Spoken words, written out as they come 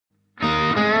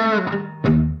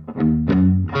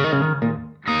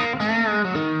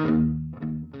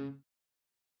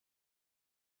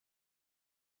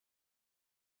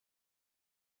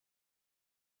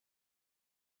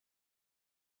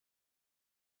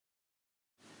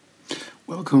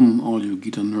Welcome all you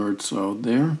guitar nerds out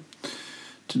there.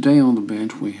 Today on the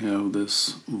bench we have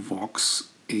this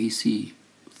Vox AC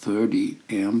 30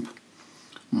 amp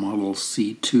model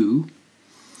C2.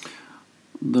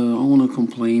 The owner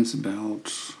complains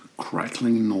about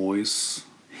crackling noise,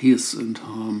 hiss and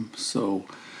hum, so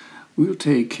we'll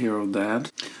take care of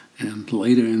that. And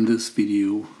later in this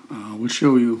video we'll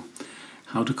show you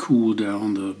how to cool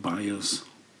down the bias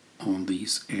on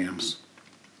these amps.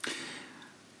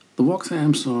 The Vox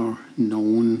amps are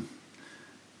known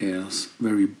as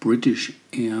very British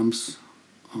amps.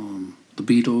 The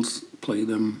Beatles play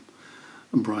them.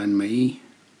 Brian May,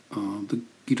 the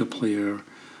guitar player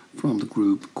from the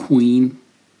group Queen,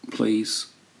 plays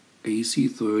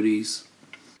AC30s.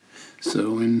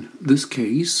 So in this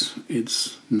case,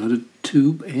 it's not a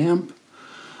tube amp.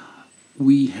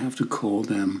 We have to call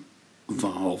them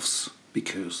valves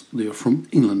because they are from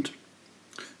England.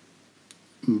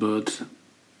 But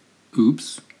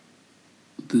oops,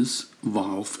 this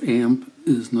valve amp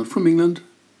is not from England,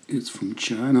 it's from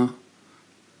China.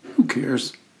 Who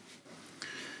cares?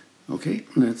 Okay,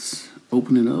 let's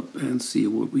open it up and see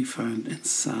what we find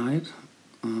inside.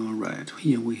 Alright,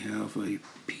 here we have a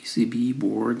PCB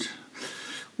board,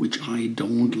 which I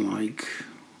don't like.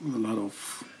 A lot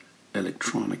of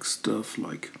electronic stuff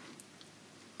like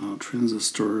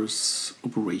transistors,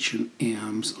 operation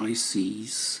amps,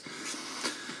 ICs.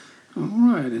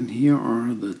 Alright, and here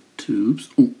are the tubes,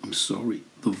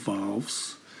 the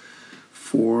valves,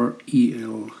 4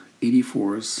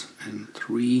 EL84s and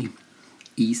 3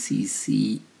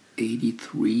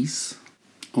 ECC83s,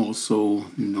 also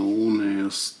known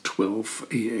as 12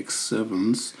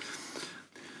 AX7s,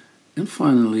 and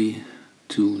finally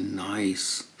 2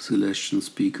 nice Celestion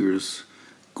speakers,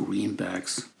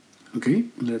 greenbacks. Okay,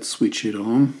 let's switch it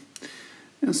on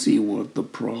and see what the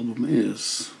problem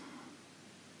is.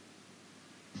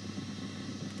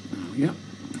 Yeah,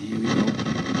 here we go.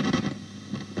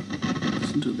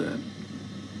 Listen to that.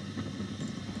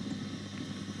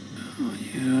 Oh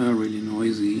yeah, really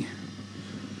noisy.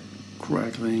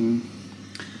 Crackling.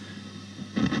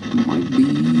 Might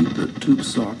be the tube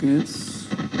sockets.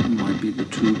 Might be the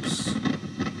tubes.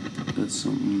 That's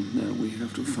something that we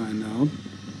have to find out.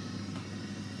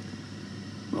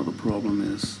 Well, the problem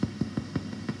is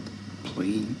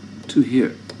plain to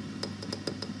hear.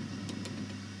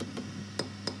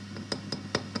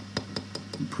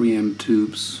 Preamp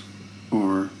tubes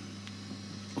are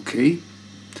okay.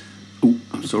 Oh,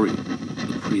 I'm sorry.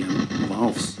 The preamp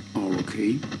valves are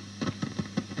okay.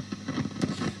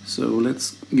 So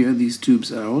let's get these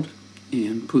tubes out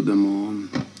and put them on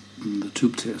the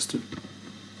tube tester.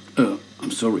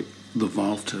 I'm sorry, the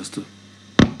valve tester.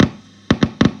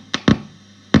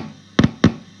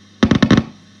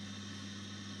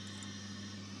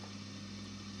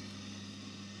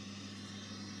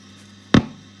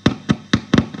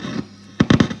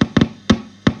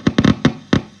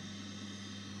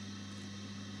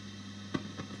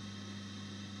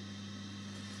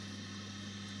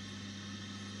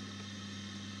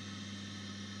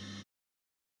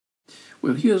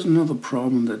 Well, here's another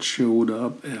problem that showed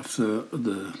up after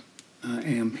the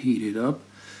amp heated up.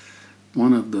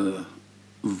 One of the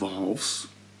valves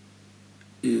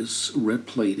is red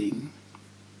plating.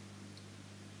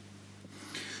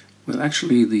 Well,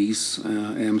 actually these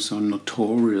amps are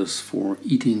notorious for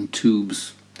eating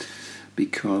tubes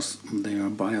because they are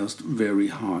biased very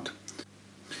hot.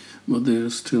 But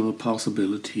there's still a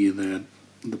possibility that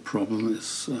the problem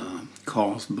is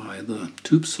caused by the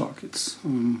tube sockets.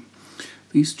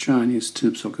 These Chinese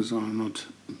tube sockets are not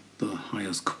the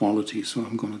highest quality, so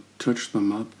I'm going to touch them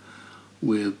up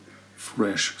with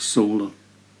fresh solder.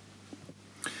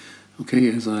 Okay,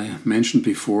 as I mentioned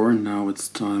before, now it's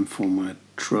time for my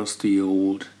trusty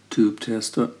old tube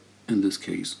tester, in this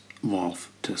case, valve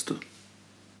tester.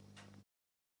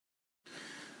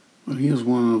 Well, here's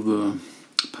one of the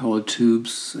power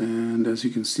tubes, and as you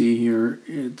can see here,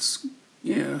 it's,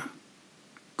 yeah,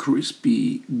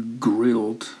 crispy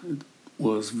grilled. It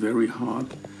was very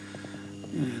hot,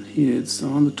 and here it's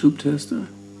on the tube tester,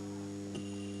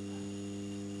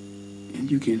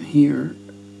 and you can hear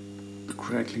the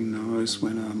crackling noise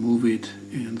when I move it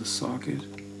in the socket.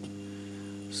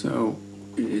 So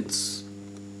it's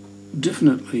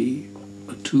definitely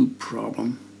a tube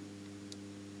problem.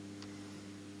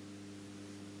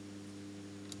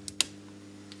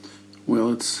 Well,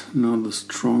 it's not the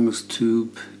strongest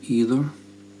tube either.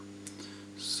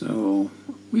 So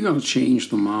we're going to change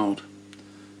them out.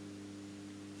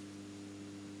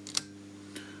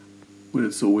 But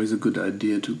it's always a good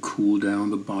idea to cool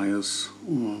down the bias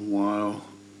while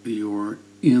you're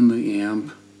in the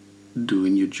amp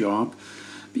doing your job,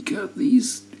 because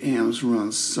these amps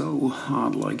run so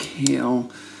hot like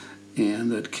hell,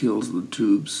 and that kills the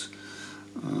tubes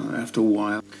after a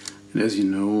while. And as you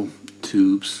know,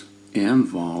 tubes and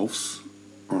valves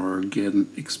are getting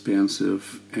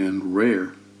expensive and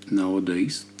rare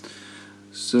nowadays.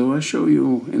 So I'll show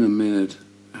you in a minute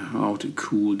how to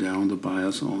cool down the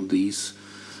bias on these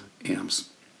amps.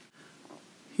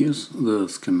 Here's the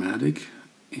schematic,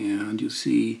 and you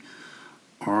see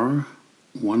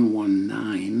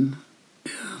R119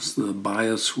 is the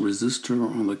bias resistor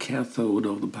on the cathode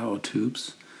of the power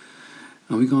tubes.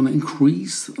 And we're going to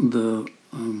increase the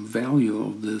value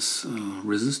of this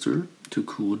resistor to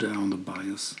cool down the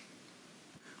bias.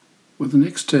 Well, the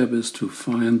next step is to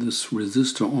find this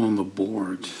resistor on the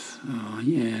board.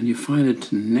 And you find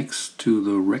it next to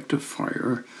the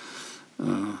rectifier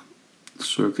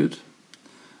circuit.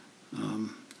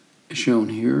 Shown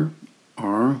here,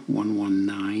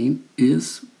 R119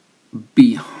 is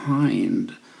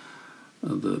behind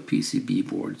the PCB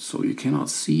board, so you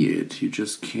cannot see it. You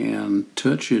just can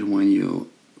touch it when you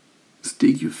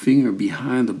stick your finger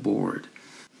behind the board.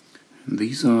 And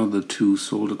these are the two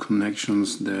solder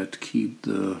connections that keep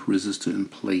the resistor in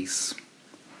place.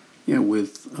 Yeah,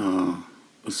 with a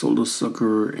solder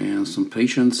sucker and some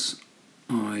patience,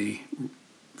 I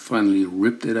finally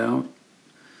ripped it out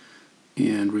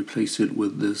and replaced it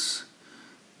with this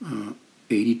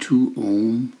 82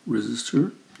 ohm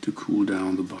resistor to cool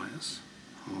down the bias.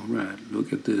 Alright,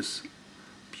 look at this.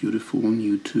 Beautiful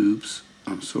new tubes,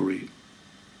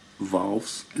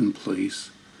 valves in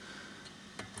place,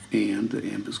 and the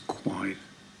amp is quiet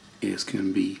as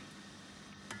can be.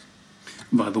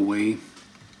 By the way,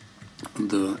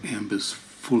 the amp is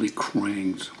fully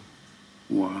cranked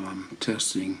while I'm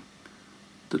testing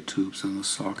the tubes and the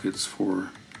sockets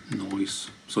for noise.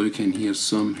 So you can hear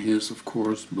some hiss, of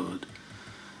course, but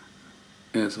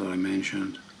as I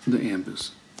mentioned, the amp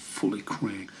is fully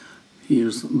cranked.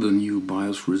 Here's the new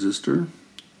bias resistor,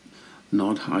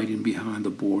 not hiding behind the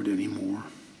board anymore.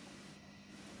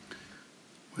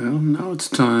 Well, now it's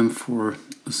time for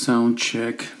a sound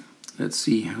check. Let's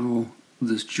see how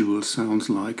this jewel sounds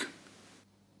like.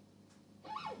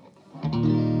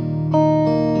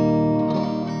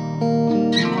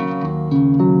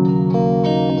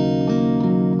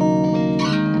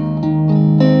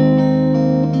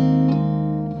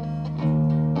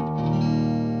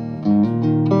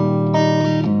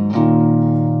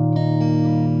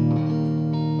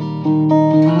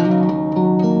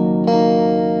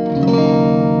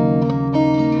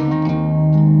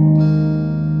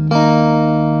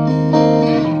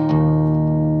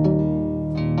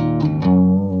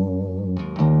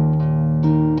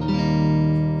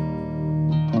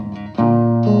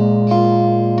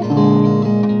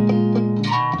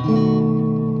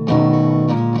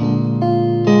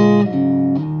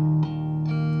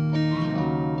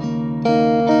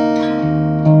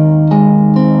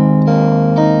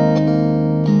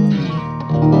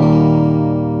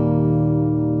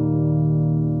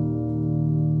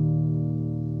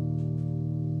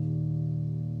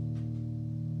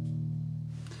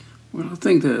 Well, I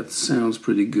think that sounds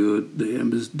pretty good. The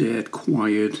amp is dead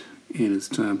quiet, and it's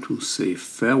time to say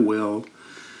farewell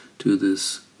to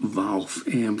this valve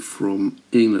amp from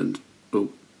England.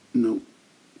 Oh, no,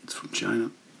 it's from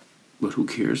China, but who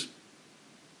cares?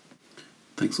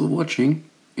 Thanks for watching,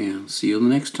 and see you the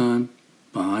next time.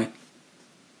 Bye.